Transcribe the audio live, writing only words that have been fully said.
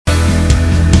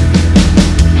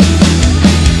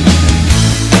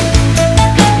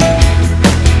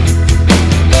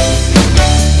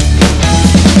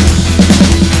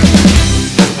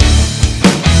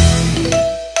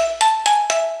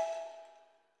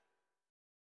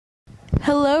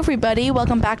Hello, everybody.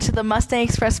 Welcome back to the Mustang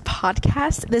Express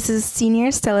podcast. This is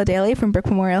Senior Stella Daly from Brook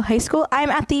Memorial High School. I'm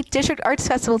at the District Arts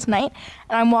Festival tonight,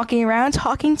 and I'm walking around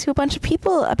talking to a bunch of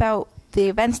people about the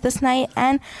events this night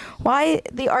and why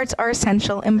the arts are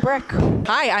essential in Brook.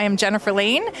 Hi, I am Jennifer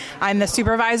Lane. I'm the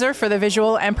supervisor for the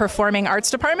Visual and Performing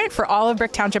Arts Department for all of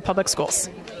Brook Township Public Schools.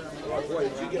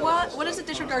 What does the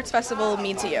District Arts Festival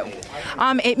mean to you?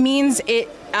 It means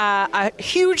a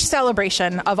huge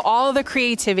celebration of all of the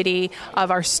creativity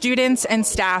of our students and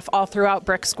staff all throughout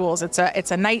Brook schools.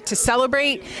 It's a night to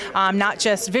celebrate not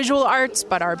just visual arts,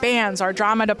 but our bands, our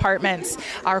drama departments,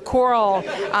 our choral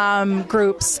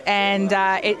groups, and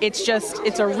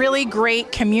it's a really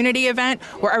great community event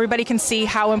where everybody can see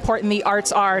how important the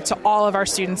arts are to all of our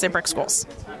students in Brook schools.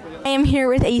 I am here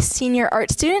with a senior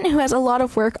art student who has a lot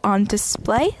of work on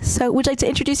display. So would you like to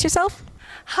introduce yourself?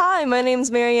 Hi, my name's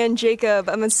Marianne Jacob.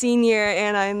 I'm a senior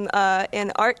and I'm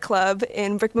in art club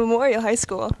in Brook Memorial High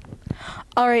School.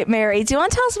 All right, Mary, do you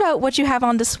want to tell us about what you have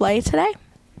on display today?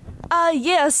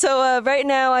 So right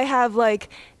now I have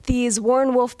these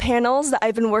Warren Wolf panels that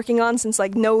I've been working on since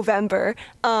November.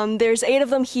 There's 8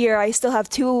 of them here. I still have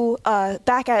 2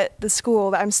 back at the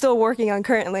school that I'm still working on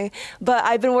currently. But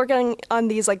I've been working on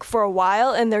these for a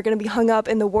while, and they're going to be hung up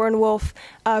in the Warren Wolf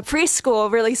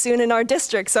preschool really soon in our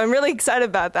district. So I'm really excited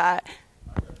about that.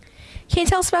 Can you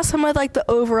tell us about some of the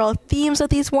overall themes of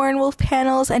these Warren Wolf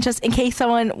panels? And just in case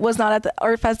someone was not at the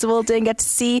art festival, didn't get to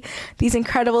see these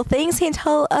incredible things, can you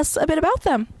tell us a bit about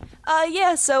them?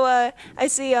 I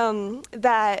see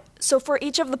that. So for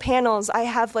each of the panels, I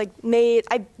have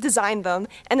I designed them,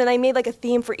 and then I made a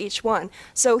theme for each one.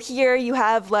 So here you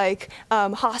have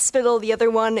hospital. The other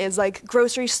one is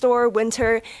grocery store,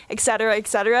 winter, etc.,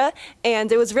 etc.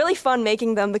 And it was really fun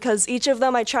making them because each of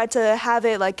them I tried to have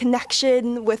it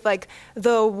connection with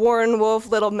the Warren Wolf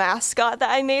little mascot that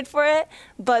I made for it.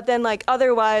 But then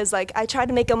otherwise I tried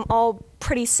to make them all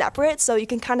pretty separate so you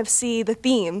can kind of see the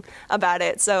theme about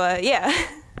it. So yeah.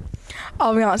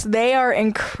 I'll be honest, they are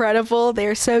incredible. They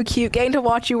are so cute. Getting to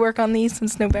watch you work on these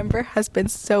since November has been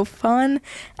so fun,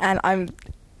 and I'm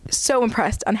so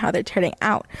impressed on how they're turning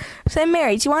out. So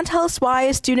Mary, do you want to tell us why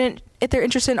a student, if they're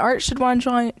interested in art, should want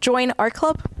to join art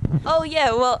club? Oh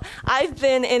yeah, well, I've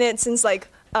been in it since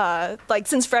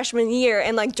since freshman year,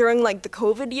 and during the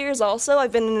COVID years also.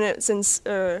 I've been in it since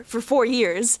for 4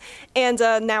 years, and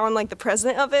now I'm the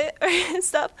president of it and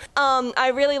stuff.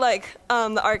 I really like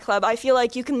the art club. I feel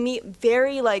you can meet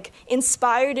very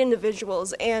inspired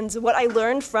individuals, and what I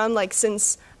learned from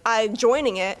since I'm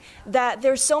joining it, that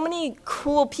there's so many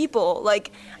cool people.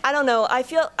 I don't know,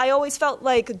 I always felt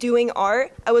doing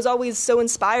art, I was always so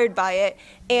inspired by it,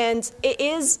 and it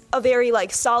is a very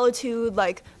solitude,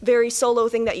 very solo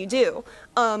thing that you do.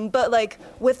 But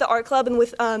with the art club and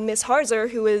with Miss Harzer,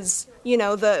 who is,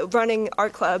 the running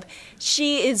art club,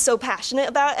 she is so passionate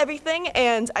about everything,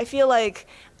 and I feel I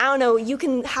don't know, you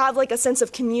can have a sense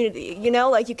of community,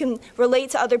 you can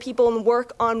relate to other people and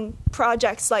work on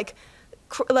projects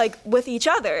with each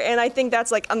other, and I think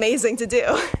that's amazing to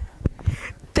do.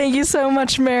 Thank you so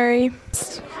much, Mary.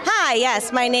 Hi,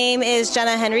 yes, my name is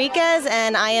Jenna Henriquez,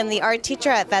 and I am the art teacher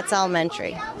at Vets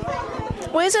Elementary.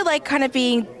 What is it kind of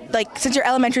being, since you're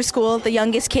elementary school, the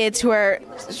youngest kids who are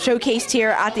showcased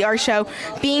here at the art show,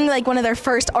 being one of their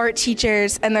first art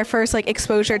teachers and their first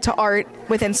exposure to art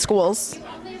within schools?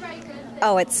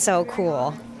 Oh, it's so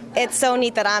cool. It's so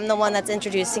neat that I'm the one that's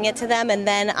introducing it to them, and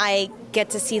then I get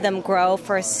to see them grow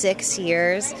for 6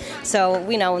 years. So,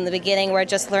 in the beginning, we're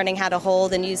just learning how to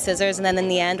hold and use scissors, and then in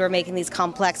the end, we're making these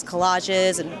complex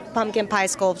collages and pumpkin pie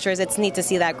sculptures. It's neat to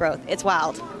see that growth. It's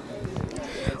wild.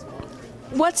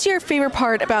 What's your favorite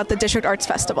part about the District Arts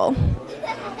Festival?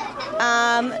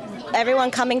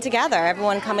 Everyone coming together,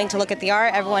 everyone coming to look at the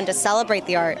art, everyone to celebrate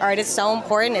the art. Art is so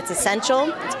important. It's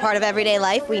essential. It's part of everyday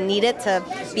life. We need it to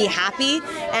be happy.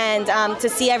 And to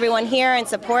see everyone here and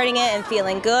supporting it and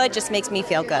feeling good just makes me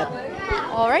feel good.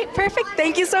 All right, perfect.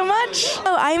 Thank you so much. So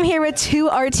I'm here with 2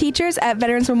 art teachers at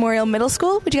Veterans Memorial Middle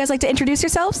School. Would you guys like to introduce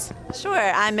yourselves? Sure.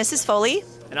 I'm Mrs. Foley.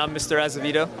 And I'm Mr.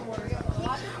 Azevedo.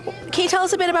 Can you tell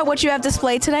us a bit about what you have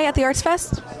displayed today at the Arts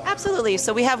Fest? Absolutely.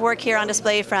 So we have work here on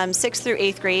display from 6th through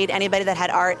 8th grade. Anybody that had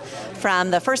art from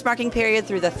the first marking period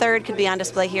through the 3rd could be on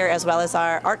display here, as well as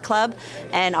our art club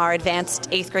and our advanced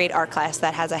 8th grade art class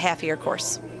that has a half-year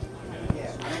course.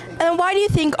 And why do you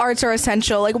think arts are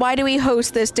essential? Why do we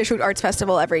host this District Arts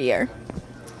Festival every year?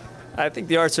 I think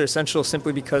the arts are essential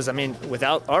simply because,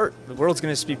 without art, the world's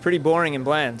going to be pretty boring and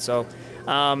bland. So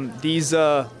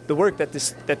the work that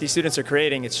these students are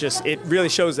creating, it really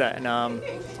shows that, and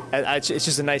it's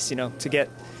just a nice, to get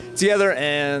together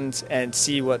and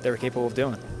see what they're capable of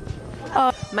doing.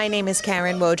 My name is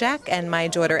Karen Wojak, and my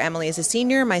daughter Emily is a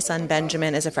senior. My son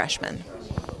Benjamin is a freshman.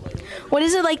 What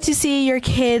is it like to see your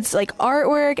kids like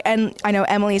artwork? And I know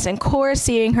Emily's in chorus,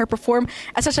 seeing her perform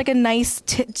at such like a nice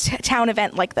town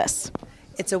event like this.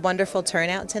 It's a wonderful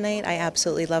turnout tonight. I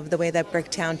absolutely love the way that Brick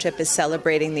Township is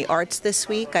celebrating the arts this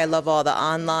week. I love all the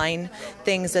online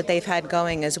things that they've had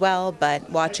going as well, but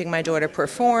watching my daughter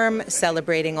perform,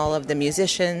 celebrating all of the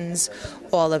musicians,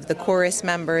 all of the chorus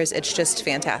members, it's just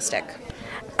fantastic.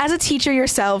 As a teacher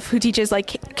yourself who teaches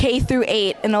like K through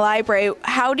 8 in the library,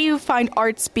 how do you find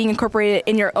arts being incorporated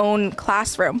in your own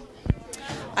classroom?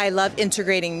 I love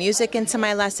integrating music into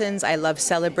my lessons. I love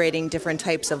celebrating different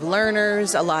types of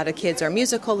learners. A lot of kids are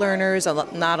musical learners.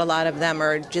 Not a lot of them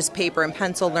are just paper and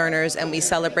pencil learners, and we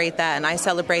celebrate that. And I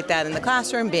celebrate that in the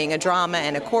classroom, being a drama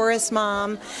and a chorus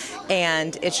mom.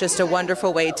 And it's just a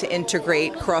wonderful way to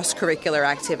integrate cross-curricular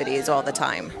activities all the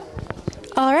time.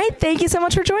 All right, thank you so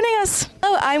much for joining us.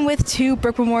 Hello, I'm with 2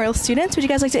 Brook Memorial students. Would you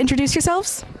guys like to introduce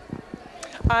yourselves?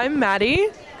 I'm Maddie.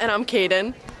 And I'm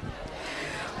Kaden.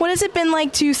 What has it been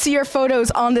like to see your photos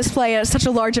on display at such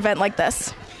a large event like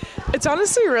this? It's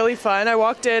honestly really fun. I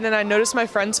walked in and I noticed my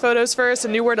friends' photos first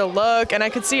and knew where to look, and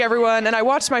I could see everyone, and I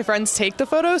watched my friends take the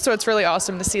photos, so it's really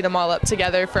awesome to see them all up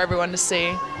together for everyone to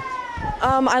see.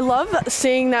 I love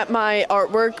seeing that my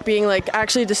artwork being like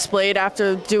actually displayed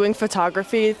after doing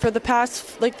photography for the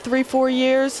past like 3-4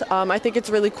 years. I think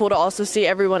it's really cool to also see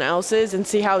everyone else's and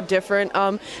see how different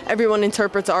everyone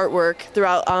interprets artwork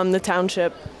throughout the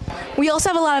township. We also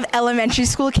have a lot of elementary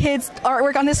school kids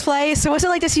artwork on display. So what's it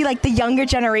like to see like the younger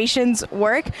generation's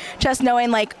work, just knowing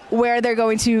like where they're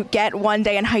going to get one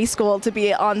day in high school to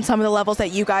be on some of the levels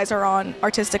that you guys are on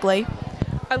artistically?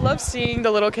 I love seeing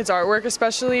the little kids' artwork,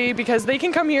 especially because they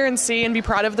can come here and see and be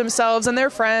proud of themselves and their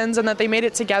friends and that they made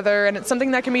it together, and it's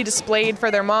something that can be displayed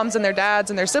for their moms and their dads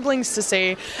and their siblings to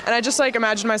see. And I just like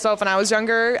imagine myself when I was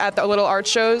younger at the little art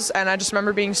shows, and I just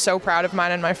remember being so proud of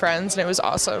mine and my friends, and it was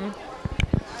awesome.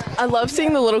 I love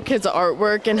seeing the little kids'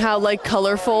 artwork and how like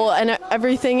colorful and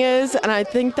everything is, and I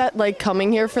think that like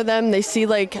coming here for them, they see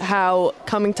like how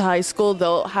coming to high school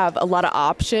they'll have a lot of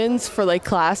options for like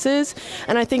classes,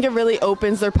 and I think it really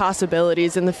opens their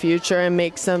possibilities in the future and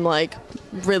makes them like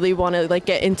really want to like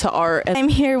get into art. I'm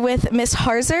here with Miss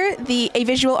Harzer, a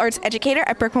visual arts educator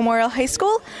at Brook Memorial High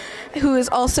School, who is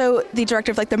also the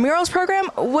director of like the murals program.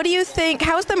 What do you think?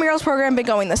 How has the murals program been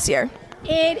going this year?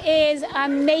 It is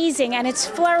amazing, and it's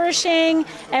flourishing,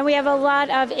 and we have a lot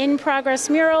of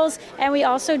in-progress murals, and we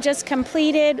also just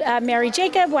completed, Mary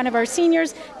Jacob, one of our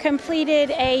seniors, completed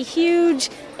a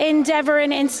huge endeavor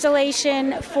and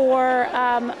installation for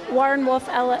Warren Wolf,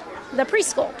 the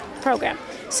preschool program.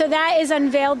 So that is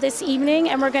unveiled this evening,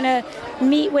 and we're going to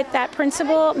meet with that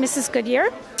principal, Mrs. Goodyear.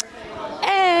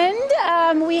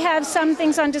 And we have some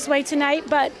things on display tonight,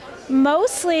 but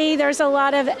mostly there's a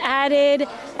lot of added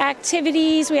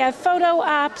activities. We have photo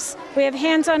ops, we have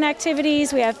hands-on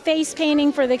activities, we have face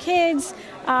painting for the kids.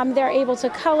 They're able to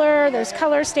color, there's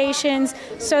color stations,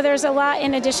 so there's a lot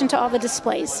in addition to all the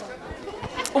displays.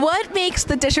 What makes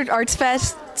the District Arts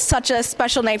Fest such a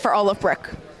special night for all of Brook?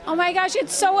 Oh my gosh,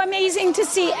 it's so amazing to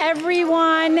see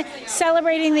everyone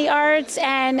celebrating the arts,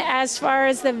 and as far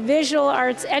as the visual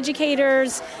arts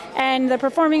educators and the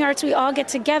performing arts, we all get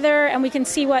together and we can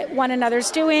see what one another's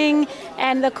doing,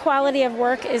 and the quality of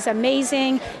work is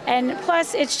amazing, and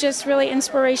plus it's just really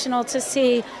inspirational to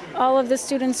see all of the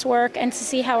students' work and to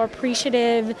see how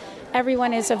appreciative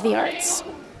everyone is of the arts.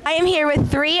 I am here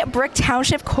with 3 Brook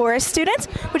Township chorus students.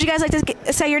 Would you guys like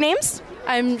to say your names?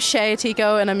 I'm Shay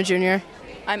Atico and I'm a junior.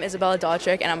 I'm Isabella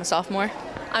Dahltrick, and I'm a sophomore.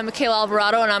 I'm Michaela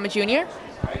Alvarado, and I'm a junior.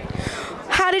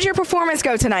 How did your performance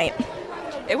go tonight?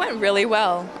 It went really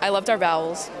well. I loved our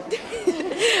vowels.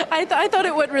 I thought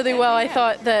it went really well. I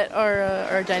thought that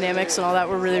our dynamics and all that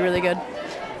were really, really good.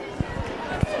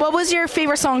 What was your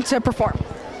favorite song to perform?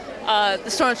 The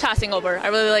Storm's Passing Over. I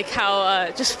really like how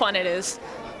just fun it is.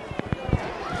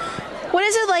 What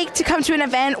is it like to come to an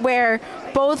event where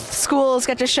both schools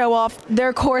get to show off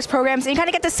their chorus programs and you kind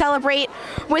of get to celebrate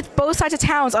with both sides of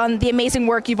towns on the amazing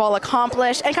work you've all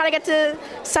accomplished and kind of get to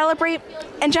celebrate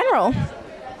in general?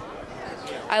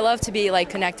 I love to be like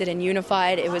connected and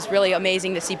unified. It was really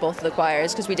amazing to see both of the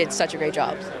choirs because we did such a great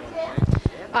job.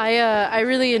 I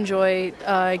really enjoy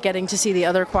getting to see the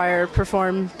other choir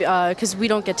perform because we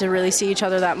don't get to really see each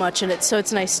other that much, and it's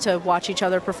nice to watch each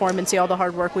other perform and see all the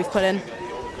hard work we've put in.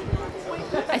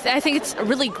 I think it's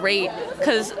really great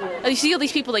because you see all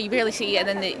these people that you barely see, and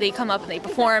then they come up and they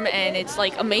perform, and it's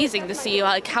like amazing to see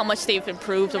like how much they've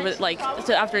improved over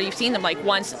after you've seen them like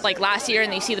once, like last year,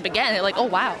 and you see them again, and they're like, oh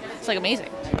wow, it's like amazing.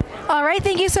 All right,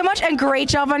 thank you so much, and great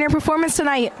job on your performance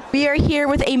tonight. We are here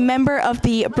with a member of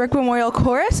the Brick Memorial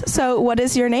Chorus. So what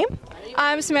is your name?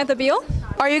 I'm Samantha Beal.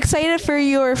 Are you excited for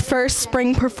your first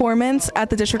spring performance at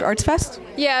the District Arts Fest?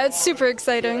 Yeah, it's super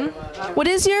exciting. What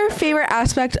is your favorite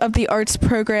aspect of the arts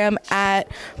program at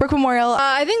Brick Memorial?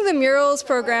 I think the murals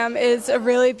program is a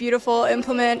really beautiful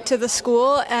implement to the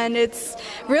school, and it's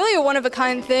really a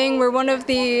one-of-a-kind thing. We're one of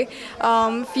the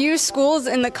few schools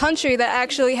in the country that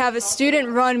actually have a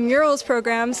student-run murals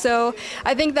program, so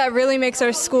I think that really makes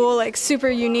our school like super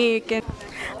unique.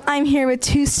 I'm here with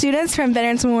two students from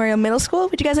Veterans Memorial Middle School.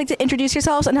 Would you guys like to introduce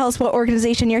yourselves and tell us what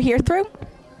organization you're here through?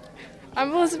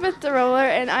 I'm Elizabeth DeRoller,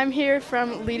 and I'm here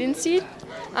from Lead and Seed.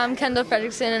 I'm Kendall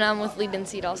Fredrickson, and I'm with Lead and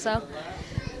Seed also.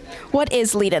 What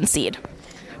is Lead and Seed?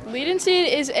 Lead and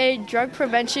Seed is a drug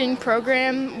prevention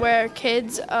program where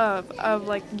kids of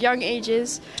like young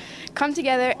ages come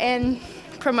together and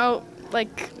promote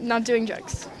like not doing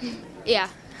drugs. Yeah,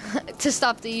 to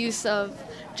stop the use of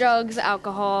drugs,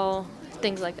 alcohol,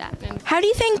 things like that. How do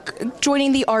you think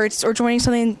joining the arts or joining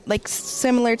something like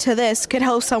similar to this could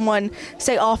help someone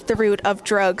stay off the route of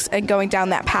drugs and going down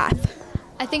that path?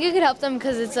 I think it could help them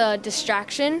because it's a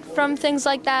distraction from things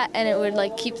like that, and it would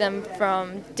like keep them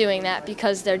from doing that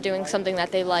because they're doing something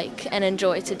that they like and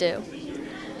enjoy to do.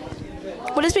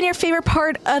 What has been your favorite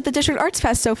part of the District Arts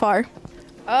Fest so far?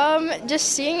 Just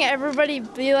seeing everybody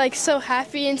be like so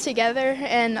happy and together,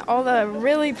 and all the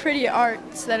really pretty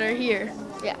arts that are here.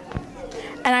 Yeah.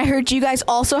 And I heard you guys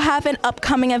also have an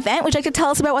upcoming event. Would you like to tell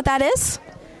us about what that is?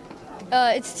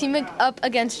 It's Team Up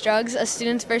Against Drugs, a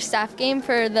students versus staff game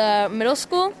for the middle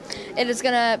school. It is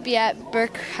going to be at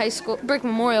Brick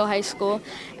Memorial High School,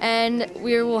 and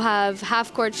we will have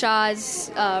half-court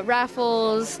shots,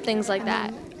 raffles, things like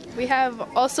that. We have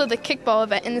also the kickball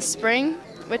event in the spring,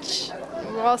 which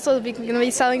we're also going to be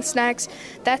selling snacks.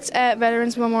 That's at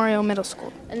Veterans Memorial Middle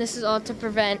School. And this is all to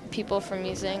prevent people from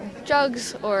using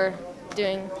drugs or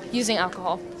using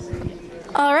alcohol.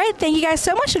 All right, thank you guys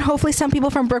so much, and hopefully some people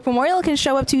from Brick Memorial can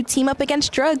show up to Team Up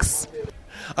Against Drugs.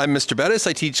 I'm Mr. Bettis.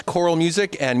 I teach choral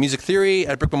music and music theory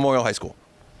at Brick Memorial High School.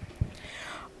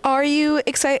 Are you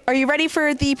excited? Are you ready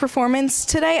for the performance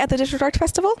today at the District Arts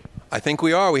Festival? I think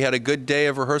we are. We had a good day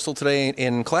of rehearsal today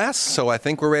in class, so I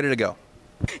think we're ready to go.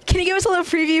 Can you give us a little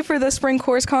preview for the spring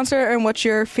chorus concert and what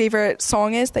your favorite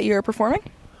song is that you're performing?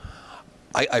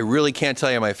 I really can't tell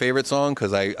you my favorite song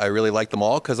because I really like them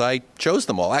all because I chose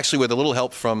them all, actually with a little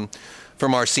help from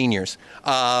our seniors.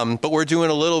 But we're doing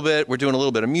a little bit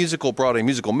of musical, Broadway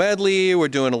musical medley. We're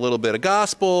doing a little bit of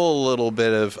gospel, a little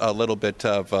bit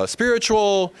of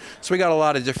spiritual. So we got a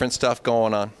lot of different stuff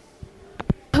going on.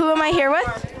 Who am I here with?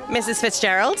 Mrs.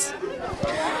 Fitzgerald.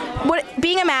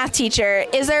 Being a math teacher,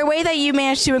 is there a way that you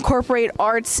manage to incorporate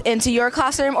arts into your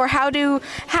classroom, or how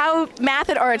math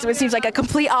and arts, which seems like a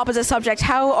complete opposite subject,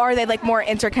 how are they like more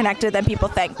interconnected than people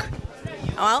think?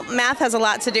 Well, math has a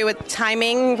lot to do with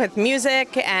timing, with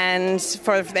music, and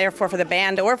therefore for the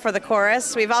band or for the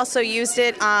chorus. We've also used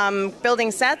it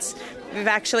building sets. We've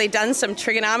actually done some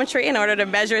trigonometry in order to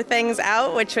measure things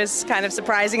out, which was kind of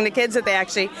surprising to kids that they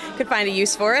actually could find a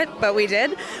use for it, but we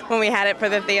did when we had it for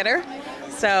the theater.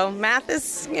 So math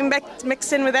is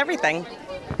mixed in with everything.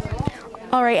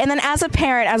 All right, and then as a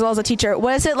parent as well as a teacher,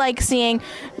 what is it like seeing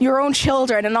your own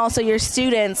children and also your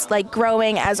students like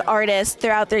growing as artists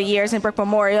throughout their years in Brick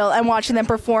Memorial and watching them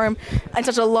perform at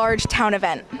such a large town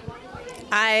event?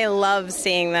 I love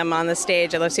seeing them on the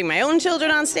stage. I love seeing my own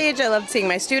children on stage. I love seeing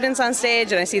my students on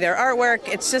stage, and I see their artwork.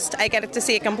 It's just, I get to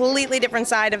see a completely different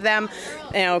side of them.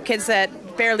 You know, kids that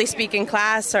barely speak in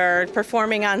class are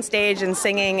performing on stage and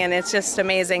singing, and it's just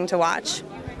amazing to watch.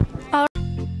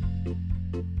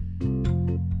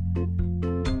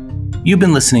 You've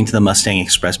been listening to the Mustang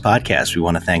Express podcast. We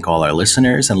want to thank all our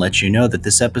listeners and let you know that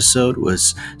this episode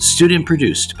was student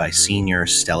produced by Senior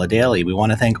Stella Daly. We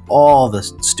want to thank all the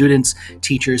students,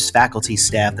 teachers, faculty,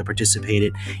 staff that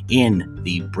participated in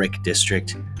the Brick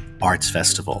District Arts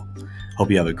Festival.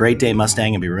 Hope you have a great day,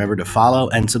 Mustang, and be remembered to follow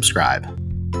and subscribe.